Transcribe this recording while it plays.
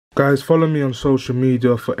Guys, follow me on social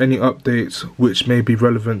media for any updates which may be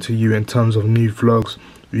relevant to you in terms of new vlogs,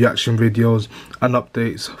 reaction videos and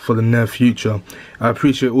updates for the near future. I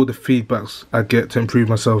appreciate all the feedbacks I get to improve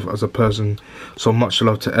myself as a person, so much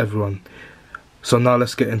love to everyone. So now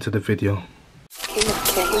let's get into the video.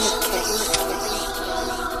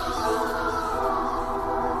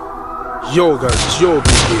 Yo guys, it's your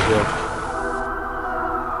BB here.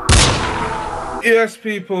 Yes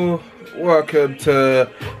people, welcome to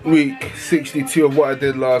week 62 of what I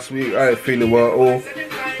did last week. I ain't feeling well at all.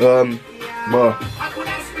 Well,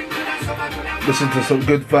 listen to some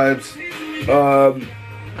good vibes.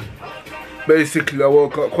 Basically I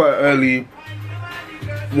woke up quite early.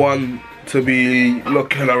 One, to be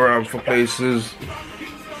looking around for places.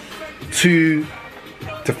 Two,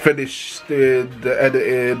 to finish the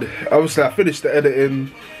editing. Obviously I finished the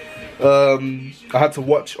editing. I had to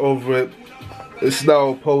watch over it. It's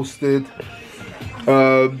now posted.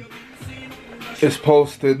 It's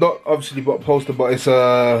posted, not obviously but posted, but it's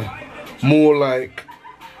more like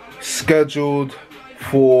scheduled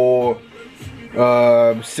for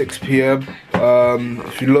 6 PM.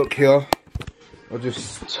 If you look here, I'll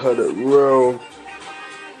just turn it real.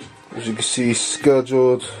 As you can see,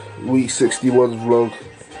 scheduled week 61's vlog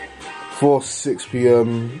for 6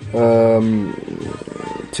 PM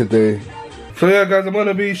today. So yeah guys, I'm going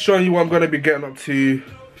to be showing you what I'm going to be getting up to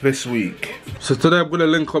this week. So today I'm going to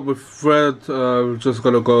link up with Fred. We're just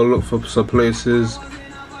going to go look for some places.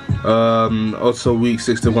 Also week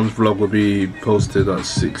 61's vlog will be posted at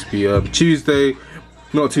 6 PM. Tuesday,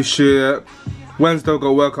 not too sure yet. Wednesday I've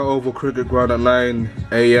got workout over cricket ground at 9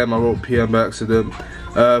 AM. I wrote PM by accident.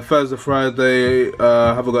 Thursday, Friday,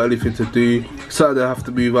 I haven't got anything to do. Saturday I have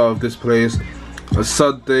to move out of this place.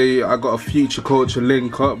 Sunday I got a future culture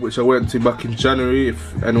link up which I went to back in January,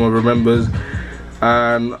 if anyone remembers.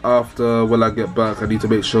 And after, when I get back, I need to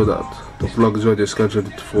make sure that the vlog is already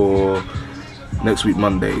scheduled for next week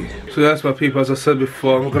Monday. So that's my people, as I said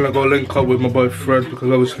before, I'm gonna go link up with my boy Fred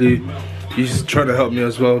because obviously he's trying to help me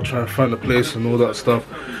as well, trying to find a place and all that stuff.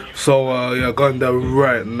 So yeah, going there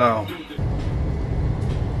right now.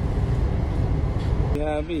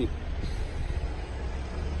 Yeah, me.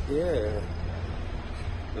 Yeah.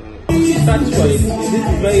 Satisfied. This is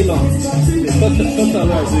very long. It's not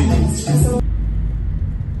right doing.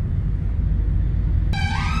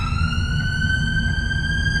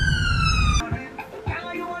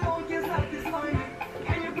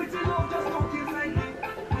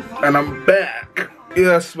 And I'm back.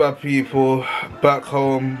 Yes, my people, back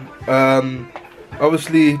home.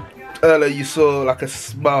 Obviously earlier you saw like a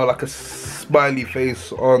smile, like a smiley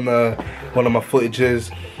face on one of my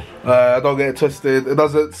footages. Don't get it twisted, it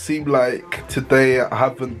doesn't seem like today I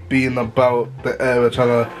haven't been about the area trying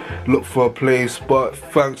to look for a place, but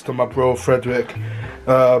thanks to my bro Frederick,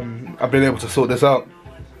 I've been able to sort this out.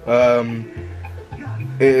 It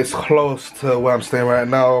is close to where I'm staying right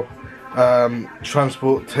now.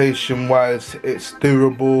 Transportation wise it's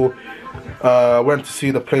doable. Went to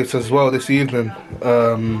see the place as well this evening.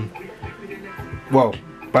 Well,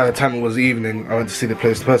 by the time it was evening, I went to see the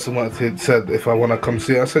place. The person said if I want to come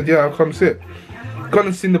see it. I said yeah, I'll come see it. Gone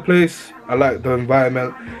and seen the place. I like the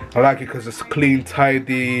environment. I like it because it's clean,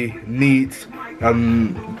 tidy, neat,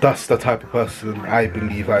 and that's the type of person I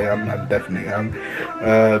believe I am, and definitely am.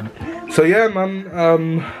 So yeah man,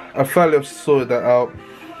 I finally have sorted that out.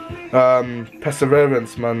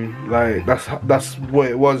 Perseverance man, like that's what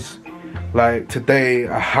it was. Like today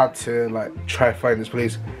I had to like try find this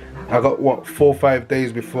place. I got what, 4 or 5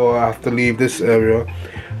 days before I have to leave this area,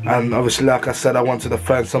 and obviously like I said, I wanted to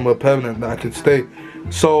find somewhere permanent that I could stay.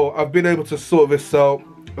 So I've been able to sort this out.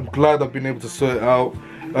 I'm glad I've been able to sort it out.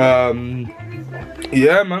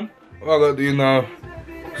 Yeah man, all I gotta do now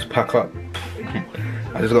is pack up.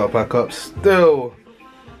 I just gotta pack up still.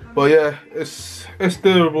 But yeah, it's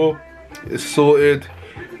doable, it's sorted.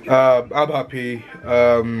 I'm happy.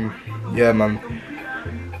 Yeah man.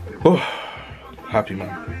 Oh, happy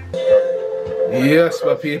man. Yes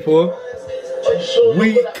my people,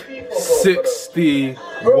 week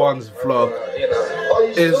 61's vlog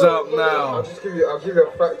is up now. I'll give you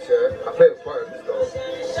a fact here. I play with buttons though.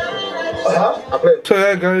 So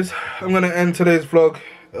yeah guys, I'm gonna end today's vlog.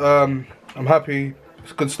 I'm happy,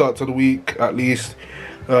 it's a good start to the week at least.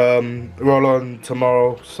 Roll on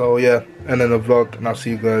tomorrow, so yeah, ending the vlog, and I'll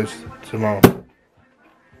see you guys tomorrow.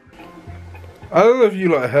 I don't know if you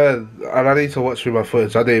like heard, and I need to watch through my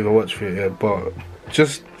footage. I didn't even watch through it yet, but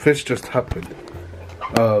this just happened.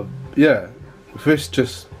 Yeah, this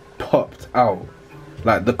just popped out.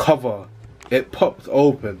 Like the cover, it popped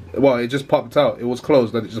open. Well, it just popped out. It was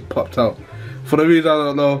closed and it just popped out. For the reason I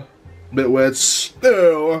don't know, bit weird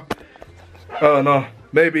still. Oh no,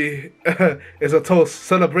 maybe it's a toast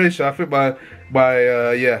celebration. I think my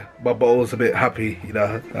bottle's a bit happy, you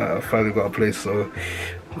know. I finally got a place, so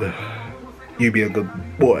you be a good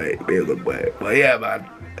boy, be a good boy. But yeah, man,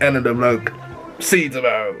 end of the vlog. See you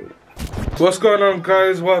tomorrow. What's going on,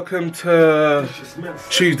 guys? Welcome to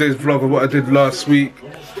Tuesday's vlog of what I did last week.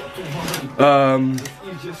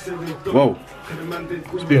 Whoa,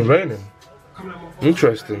 it's been raining.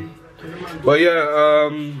 Interesting. But yeah,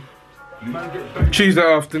 Tuesday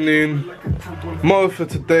afternoon, more for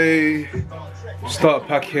today. Start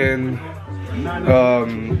packing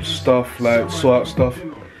stuff, like sort out stuff.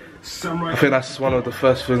 I think that's one of the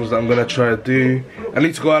first things that I'm gonna try to do. I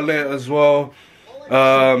need to go out later as well.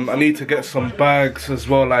 I need to get some bags as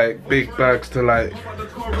well, like big bags to like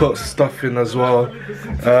put stuff in as well.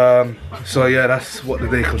 So yeah, that's what the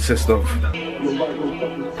day consists of.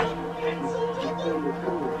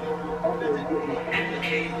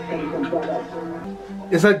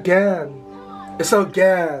 It's again. It's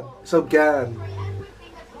again. It's again.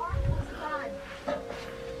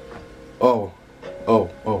 Oh.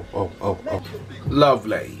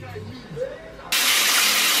 Lovely.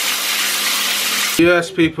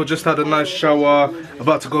 Yes, people, just had a nice shower.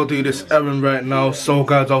 About to go do this errand right now. So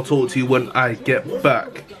guys, I'll talk to you when I get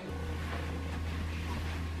back.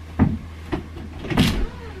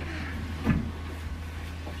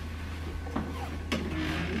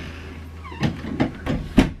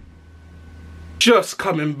 Just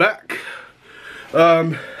coming back.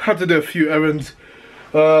 Had to do a few errands.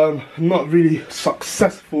 Not really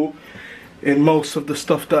successful in most of the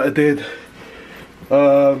stuff that I did.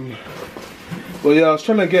 Well, yeah, I was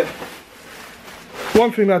trying to get.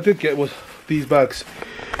 One thing I did get was these bags.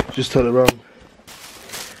 Just turn around.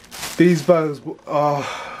 These bags are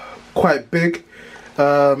quite big.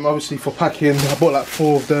 Obviously for packing, I bought like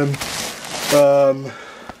 4 of them.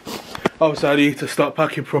 Obviously I need to start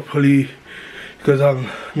packing properly because I'm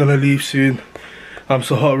gonna leave soon. I'm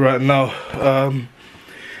so hot right now.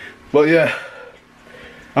 But yeah,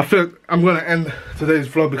 I feel I'm gonna end today's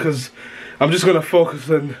vlog because I'm just gonna focus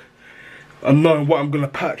on knowing what I'm gonna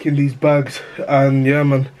pack in these bags, and yeah,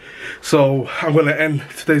 man. So I'm gonna end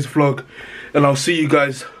today's vlog and I'll see you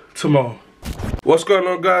guys tomorrow. What's going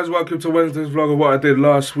on, guys? Welcome to Wednesday's vlog of what I did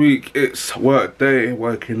last week. It's work day,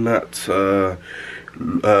 working at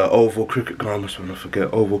Oval Cricket Ground. That's when I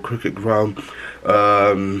forget, Oval Cricket Ground. It's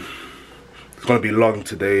gonna be long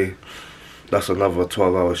today. That's another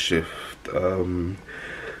 12-hour shift.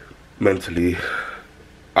 Mentally,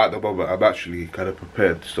 at the moment, I'm actually kind of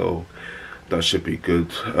prepared, so that should be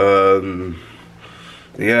good.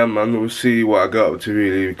 Yeah, man, we'll see what I got up to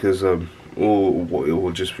really, because all what it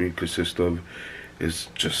will just really consist of is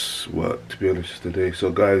just work, to be honest, today.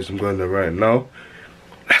 So guys, I'm going there right now.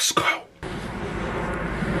 Let's go.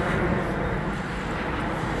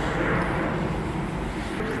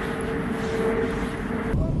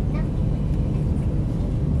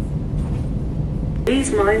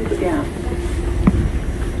 Please mind the gap.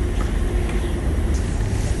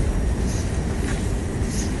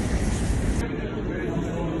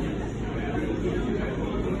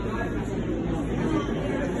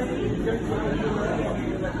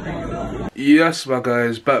 Yes, my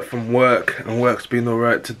guys, back from work, and work's been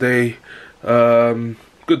alright today.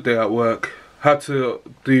 Good day at work. Had to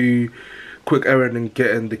do quick errand and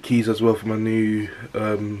getting the keys as well for my new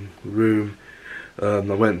room. I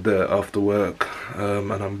went there after work,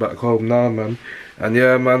 and I'm back home now, man. And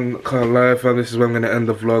yeah, man, can't lie, fam, this is when I'm gonna end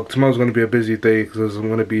the vlog. Tomorrow's gonna be a busy day because I'm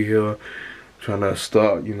gonna be here trying to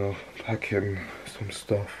start, you know, packing some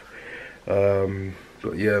stuff.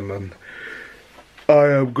 But yeah, man, I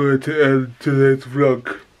am going to end today's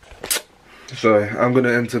vlog. Sorry, I'm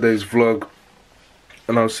gonna end today's vlog,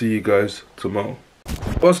 and I'll see you guys tomorrow.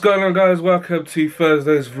 What's going on, guys? Welcome to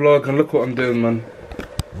Thursday's vlog, and look what I'm doing, man.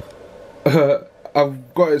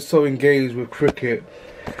 I've got it so engaged with cricket.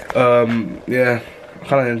 Yeah, I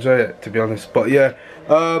kind of enjoy it, to be honest. But yeah,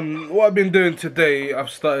 what I've been doing today, I've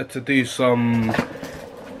started to do some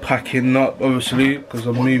packing up, obviously, because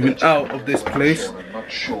I'm moving out of this place.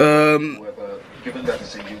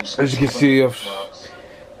 As you can see, I've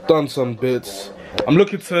done some bits. I'm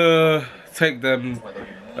looking to take them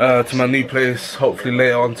to my new place, hopefully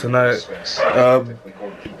later on tonight.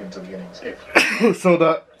 So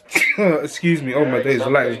that, excuse me, oh my days, the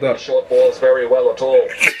light is dark. Short balls very well at all.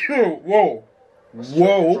 Whoa,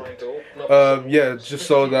 whoa. Yeah, just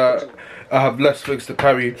so that I have less things to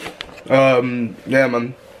carry. Yeah,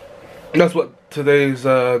 man, that's what today's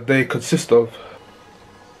day consists of.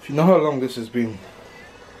 If you know how long this has been,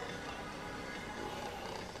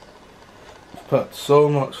 I've packed so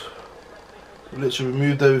much Literally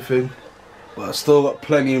removed everything, but I still got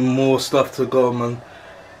plenty more stuff to go, man.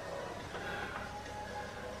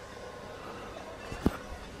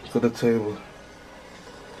 For the table,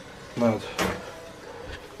 mad.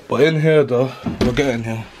 But in here though, we're getting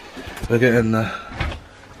here. We're getting there.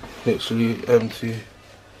 Literally empty.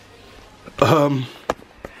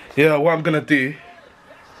 Yeah, what I'm gonna do,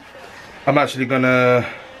 I'm actually gonna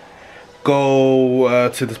go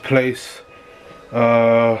to this place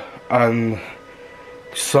and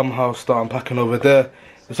somehow start unpacking over there.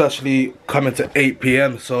 It's actually coming to 8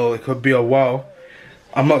 PM, so it could be a while.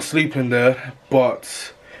 I'm not sleeping there,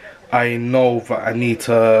 but I know that I need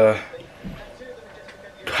to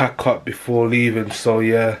pack up before leaving, so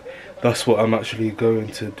yeah, that's what I'm actually going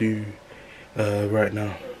to do right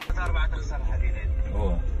now.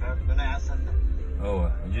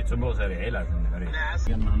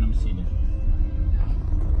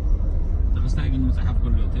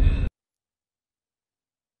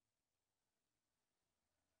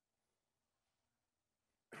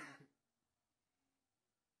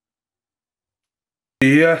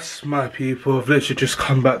 Yes, my people, I've literally just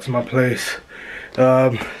come back to my place.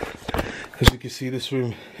 As you can see, this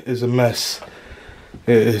room is a mess.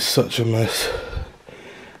 It is such a mess.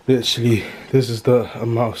 Literally, this is the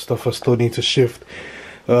amount of stuff I still need to shift.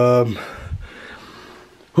 Trying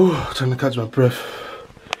to catch my breath.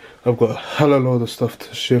 I've got a hella load of stuff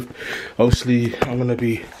to shift. Obviously, I'm gonna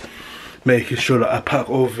be making sure that I pack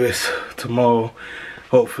all of this tomorrow,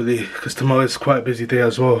 hopefully, because tomorrow is quite a busy day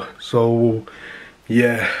as well. So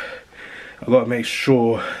yeah, I gotta make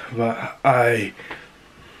sure that I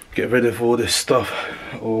get rid of all this stuff,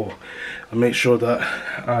 or make sure that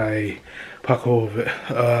I pack all of it.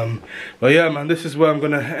 But yeah, man, this is where I'm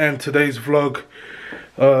gonna end today's vlog.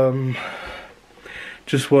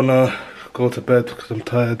 Just wanna go to bed because I'm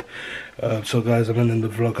tired. So guys, I'm ending the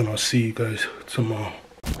vlog and I'll see you guys tomorrow.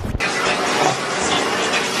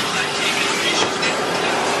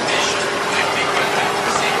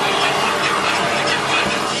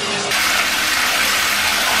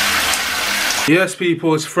 Yes,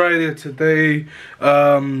 people, it's Friday today.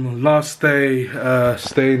 Last day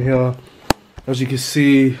staying here. As you can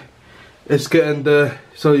see, it's getting there.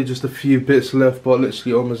 It's only just a few bits left, but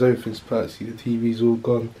literally almost everything's packed. See, the TV's all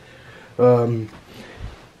gone.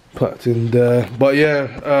 Packed in there. But yeah,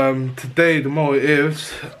 today the motive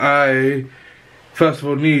is I first of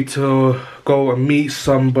all need to go and meet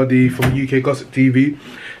somebody from UK Gossip TV.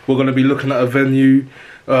 We're gonna be looking at a venue.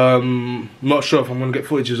 Not sure if I'm gonna get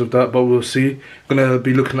footages of that, but we'll see. Gonna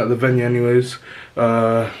be looking at the venue anyways,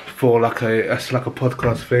 for like a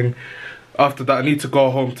podcast thing. After that, I need to go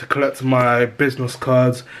home to collect my business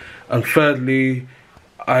cards, and thirdly,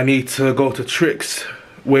 I need to go to Trix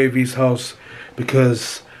Wavy's house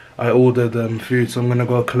because I ordered food, so I'm gonna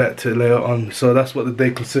go collect it later on. So that's what the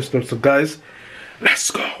day consists of. So guys, let's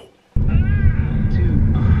go.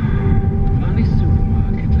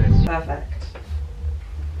 Perfect.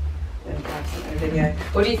 Video.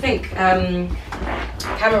 What do you think,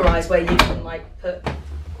 camera-wise, where you can like put?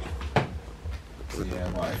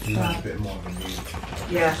 Yeah, well, if you need a bit more than me.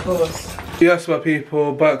 Yeah, of course. Yes, my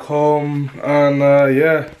people, back home, and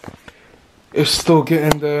yeah, it's still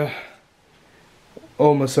getting there.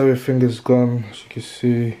 Almost everything is gone, as you can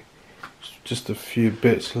see. Just a few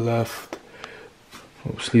bits left.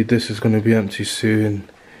 Obviously, this is going to be empty soon.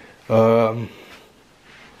 Yeah,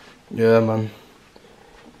 man.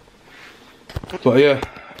 But yeah,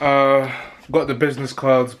 got the business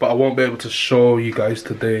cards, but I won't be able to show you guys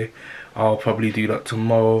today. I'll probably do that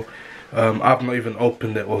tomorrow. I've not even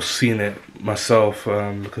opened it or seen it myself,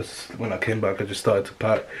 because when I came back I just started to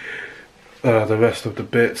pack the rest of the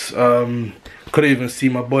bits. Couldn't even see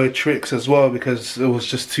my boy Trix as well because it was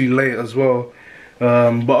just too late as well.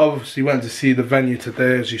 But obviously went to see the venue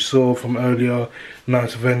today, as you saw from earlier.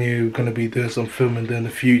 Nice venue, gonna be doing some filming there in the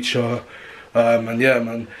future. And yeah,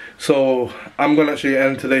 man, so I'm gonna actually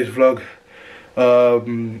end today's vlog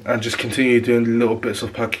and just continue doing little bits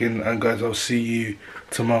of packing, and guys, I'll see you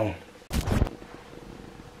tomorrow.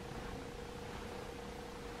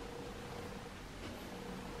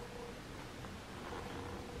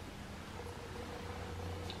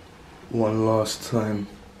 One last time.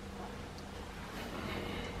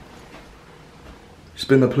 It's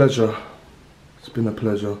been a pleasure. It's been a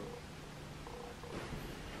pleasure.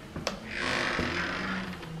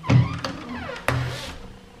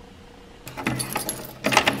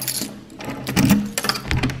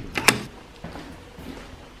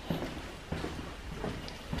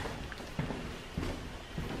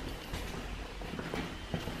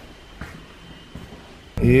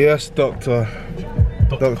 Yes, doctor.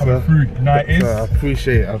 Doctor coming through. You know how it is. I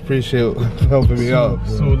appreciate helping me out.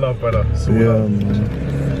 So love, brother. So love.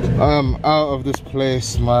 Man. I am out of this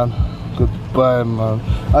place, man. Goodbye, man.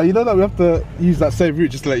 You know that we have to use that same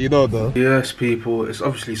route, just to let you know, though. Yes, people. It's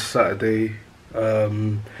obviously Saturday.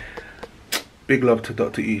 Big love to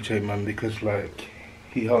Dr. EJ, man, because like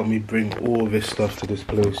he helped me bring all this stuff to this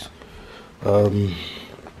place.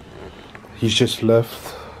 He's just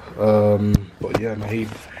left. But yeah, man, he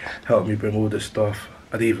helped me bring all this stuff.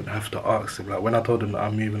 I didn't even have to ask him. Like when I told him that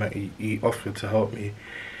I'm moving, like, he offered to help me.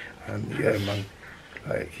 And yeah, man,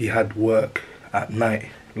 like he had work at night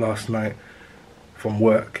last night. From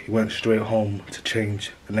work, he went straight home to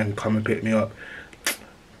change and then come and pick me up.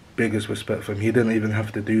 Biggest respect for him. He didn't even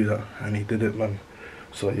have to do that, and he did it, man.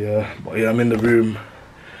 So yeah, but yeah, I'm in the room.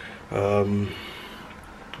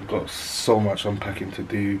 I've got so much unpacking to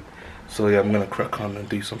do. So yeah, I'm gonna crack on and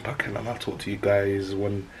do some packing, and I'll talk to you guys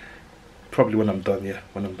probably when I'm done. Yeah,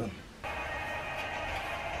 when I'm done.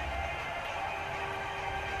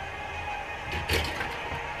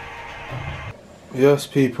 Yes,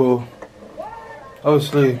 people.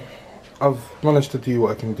 Obviously, I've managed to do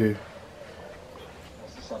what I can do.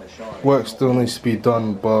 Work still needs to be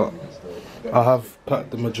done, but I have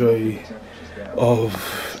packed the majority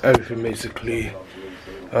of everything basically.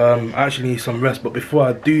 I actually need some rest, but before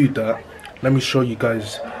I do that, let me show you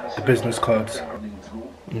guys the business cards.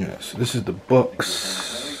 Yeah, so this is the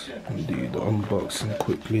box. I'll do the unboxing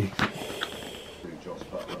quickly.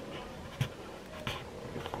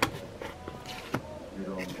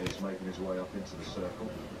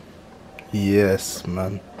 Yes,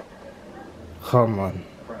 man. Come on.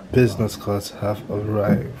 Business cards have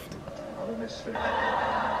arrived.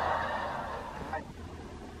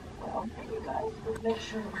 Make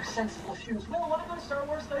sure you're sensible shoes. Will, want to go to Star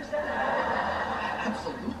Wars Thursday?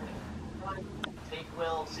 Absolutely. Take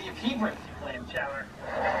Will, see if he brings you clam chowder.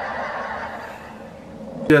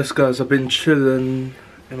 Yes, guys, I've been chilling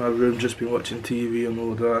in my room, just been watching TV and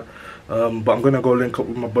all that. But I'm gonna go link up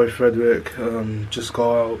with my boy Frederick. Just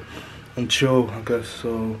go out and chill, I guess.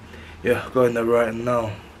 So yeah, going there right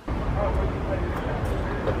now.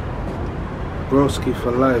 Broski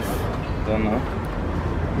for life. Don't know.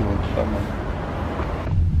 No, come on.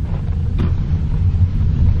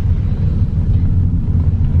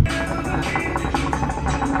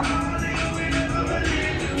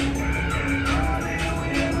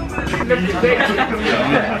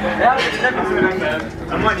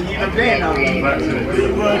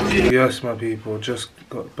 Yes, my people, just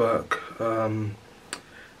got back, and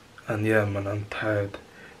yeah, man, I'm tired.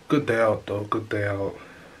 Good day out though, good day out.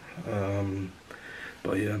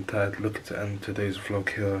 But yeah, I'm tired. Looking to end today's vlog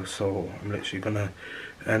here, so I'm literally gonna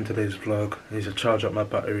end today's vlog. I need to charge up my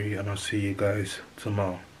battery, and I'll see you guys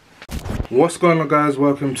tomorrow. What's going on, guys?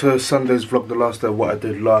 Welcome to Sunday's vlog, the last day of what I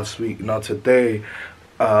did last week. Now today,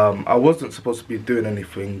 I wasn't supposed to be doing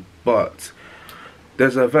anything, but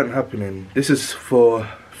there's an event happening. This is for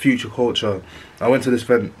Future Culture. I went to this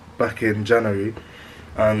event back in January,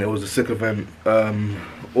 and it was a sick event.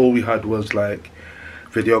 All we had was like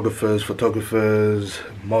videographers, photographers,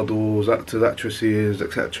 models, actors, actresses,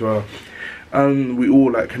 etc. And we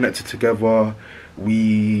all like connected together.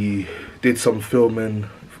 We did some filming,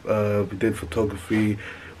 we did photography,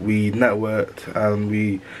 we networked, and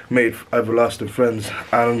we made everlasting friends.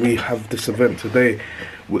 And we have this event today,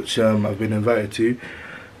 which I've been invited to.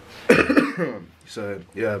 So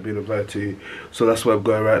yeah, I've been invited to. So that's where I'm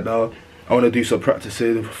going right now. I want to do some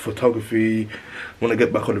practicing photography. I want to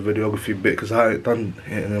get back on the videography bit because I haven't done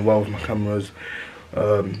it in a while with my cameras.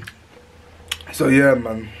 So yeah,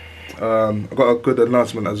 man. I got a good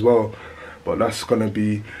announcement as well, but that's gonna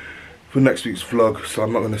be for next week's vlog. So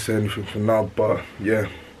I'm not gonna say anything for now. But yeah,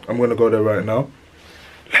 I'm gonna go there right now.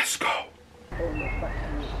 Let's go.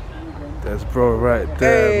 There's bro right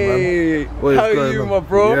there, hey, man. What how are you, my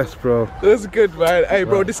bro? Yes, bro. That's good, man. Hey,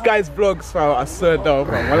 bro, this guy's vlogs, fam. I swear down,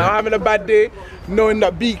 man. When I'm having a bad day, knowing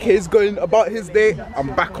that BK is going about his day,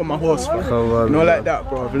 I'm back on my horse, fam. So, you know, like that,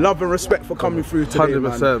 bro. Love and respect for coming through today,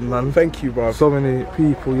 100%, man. Thank you, bro. So many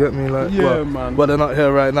people, you get me? Like, yeah, well, man. But they're not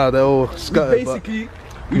here right now. They're all scattered.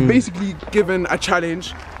 We've basically given a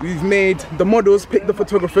challenge. We've made the models pick the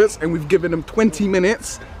photographers, and we've given them 20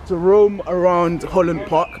 minutes to roam around Holland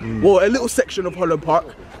Park, or a little section of Holland Park,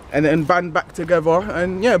 and then band back together.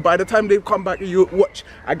 And yeah, by the time they come back, you watch,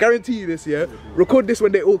 I guarantee you this, yeah, record this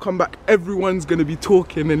when they all come back, everyone's gonna be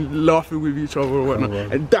talking and laughing with each other and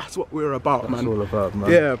whatnot. And that's what we're about, man. That's all about, man.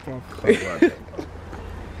 Yeah, bro.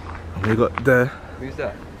 We got there. Who's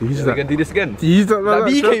that? Who's Are that? we gonna do this again? Use that, That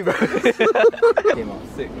like BK, bro. Came out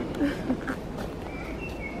sick.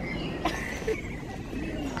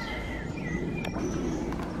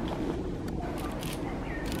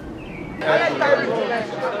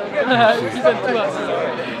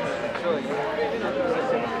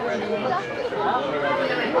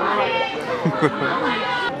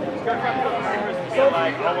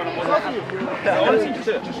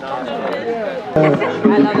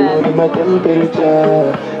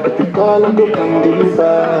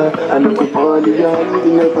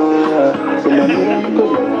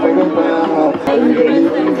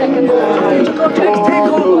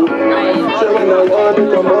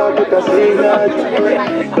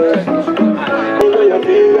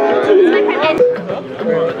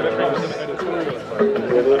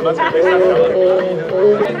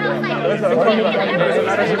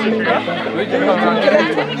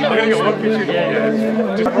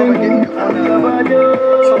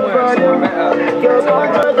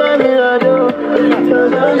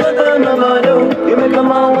 You make a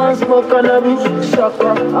man want smoke cannabis,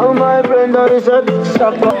 sucker. How my brain that is a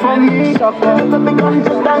sucker from me, sucker. Baby, come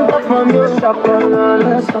just stand up from you, sucker.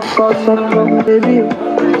 Sucker, sucker, baby.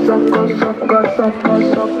 Sucker, sucker, sucker,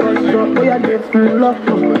 sucker. We are different, love,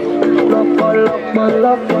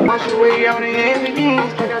 love. Wash away on the enemies.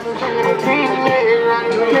 I got some shit in the green, yeah.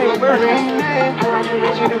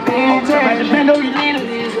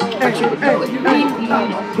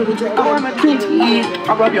 I want my drink, yeah. I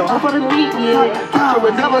rub your heart for the beat, yeah. I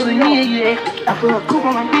put doubles in me, yeah. I put a coupe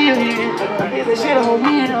on my bill, yeah. I get this shit on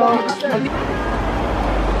me, though.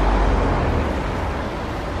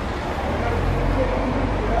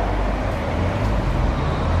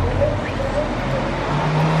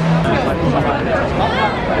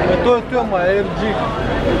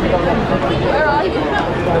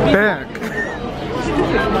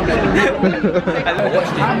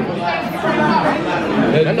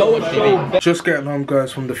 Just getting home,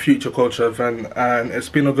 guys, from the Future Culture event, and it's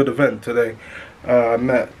been a good event today. I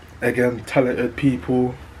met again talented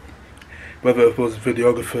people, whether it was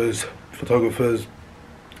videographers, photographers,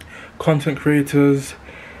 content creators,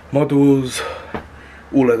 models,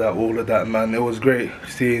 all of that, man. It was great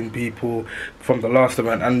seeing people from the last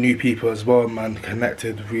event and new people as well, man.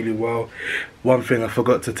 Connected really well. One thing, I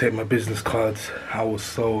forgot to take my business cards. I was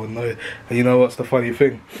so annoyed. And you know what's the funny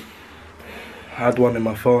thing? I had one in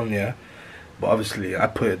my phone, yeah, but obviously I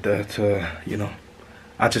put it there to, you know,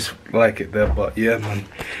 I just like it there. But yeah, man,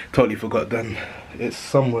 totally forgot then. It's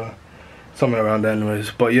somewhere around there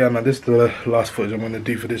anyways. But yeah, man, this is the last footage I'm going to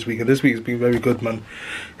do for this week, and this week's been very good, man.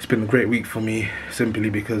 It's been a great week for me, simply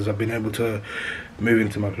because I've been able to move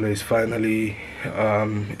into my place finally.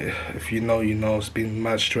 If you know, you know, it's been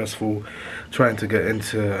mad stressful trying to get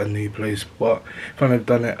into a new place, but finally I've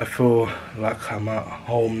done it. I feel like I'm at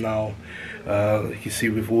home now. You can see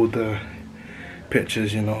with all the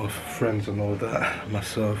pictures, you know, of friends and all that,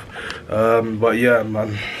 myself. But yeah,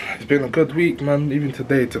 man, it's been a good week, man. Even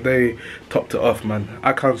today topped it off, man.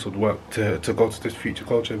 I cancelled work to go to this Future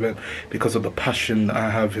Culture event because of the passion I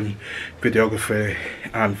have in videography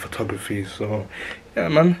and photography. So yeah,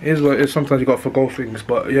 man, it is what it is. Sometimes you got to forgo things.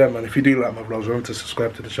 But yeah, man, if you do like my vlogs, remember to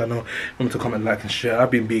subscribe to the channel, remember to comment, like and share. I've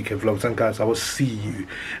been BK Vlogs, and guys, I will see you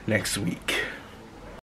next week.